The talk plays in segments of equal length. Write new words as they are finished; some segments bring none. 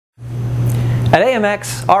At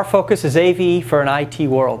AMX, our focus is AV for an IT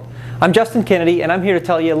world. I'm Justin Kennedy, and I'm here to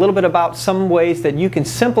tell you a little bit about some ways that you can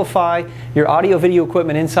simplify your audio-video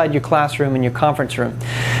equipment inside your classroom and your conference room.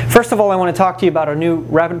 First of all, I want to talk to you about our new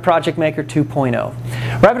Rapid Project Maker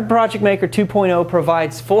 2.0. Rapid Project Maker 2.0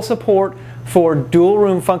 provides full support for dual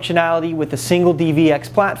room functionality with a single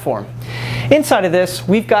DVX platform. Inside of this,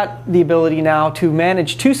 we've got the ability now to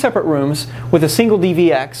manage two separate rooms with a single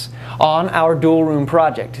DVX on our dual room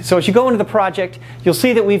project. So as you go into the project, you'll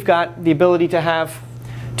see that we've got the ability to have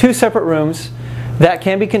two separate rooms that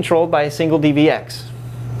can be controlled by a single DVX.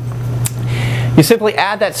 You simply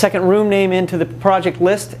add that second room name into the project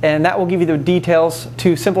list, and that will give you the details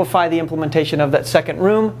to simplify the implementation of that second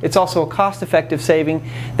room. It's also a cost-effective saving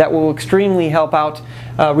that will extremely help out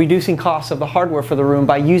reducing costs of the hardware for the room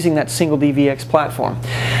by using that single DVX platform.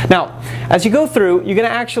 Now, as you go through, you're going to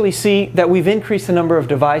actually see that we've increased the number of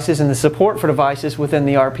devices and the support for devices within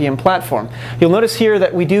the RPM platform. You'll notice here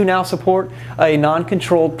that we do now support a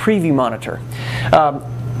non-controlled preview monitor.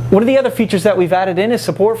 One of the other features that we've added in is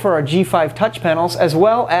support for our G5 touch panels as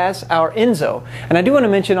well as our Incl. And I do want to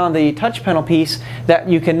mention on the touch panel piece that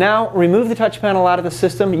you can now remove the touch panel out of the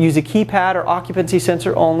system, use a keypad or occupancy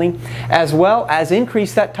sensor only, as well as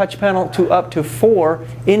increase that touch panel to up to 4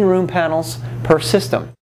 in-room panels per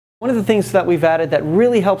system. One of the things that we've added that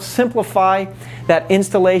really helps simplify that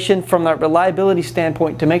installation from that reliability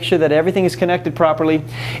standpoint to make sure that everything is connected properly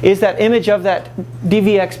is that image of that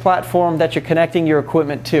DVX platform that you're connecting your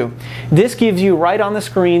equipment to. This gives you right on the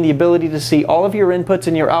screen the ability to see all of your inputs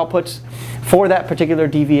and your outputs for that particular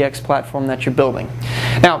DVX platform that you're building.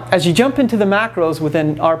 Now, as you jump into the macros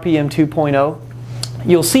within RPM 2.0,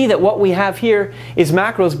 you'll see that what we have here is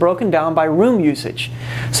macros broken down by room usage.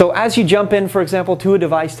 So as you jump in, for example, to a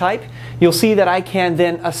device type, you'll see that I can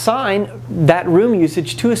then assign that room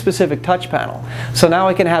usage to a specific touch panel. So now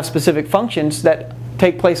I can have specific functions that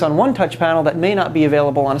take place on one touch panel that may not be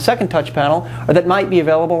available on a second touch panel, or that might be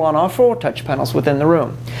available on all 4 touch panels within the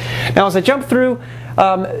room. Now as I jump through,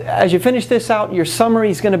 as you finish this out, your summary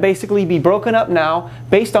is going to basically be broken up now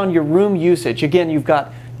based on your room usage. Again, you've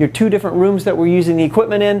got your 2 different rooms that we're using the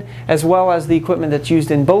equipment in, as well as the equipment that's used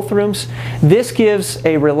in both rooms. This gives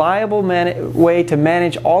a reliable way to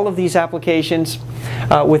manage all of these applications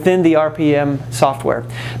within the RPM software.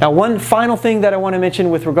 Now, one final thing that I want to mention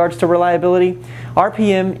with regards to reliability,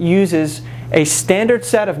 RPM uses a standard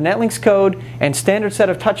set of Netlinks code and standard set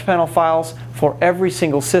of touch panel files for every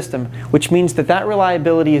single system, which means that that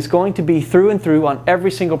reliability is going to be through and through on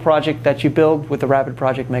every single project that you build with the Rapid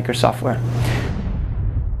Project Maker software.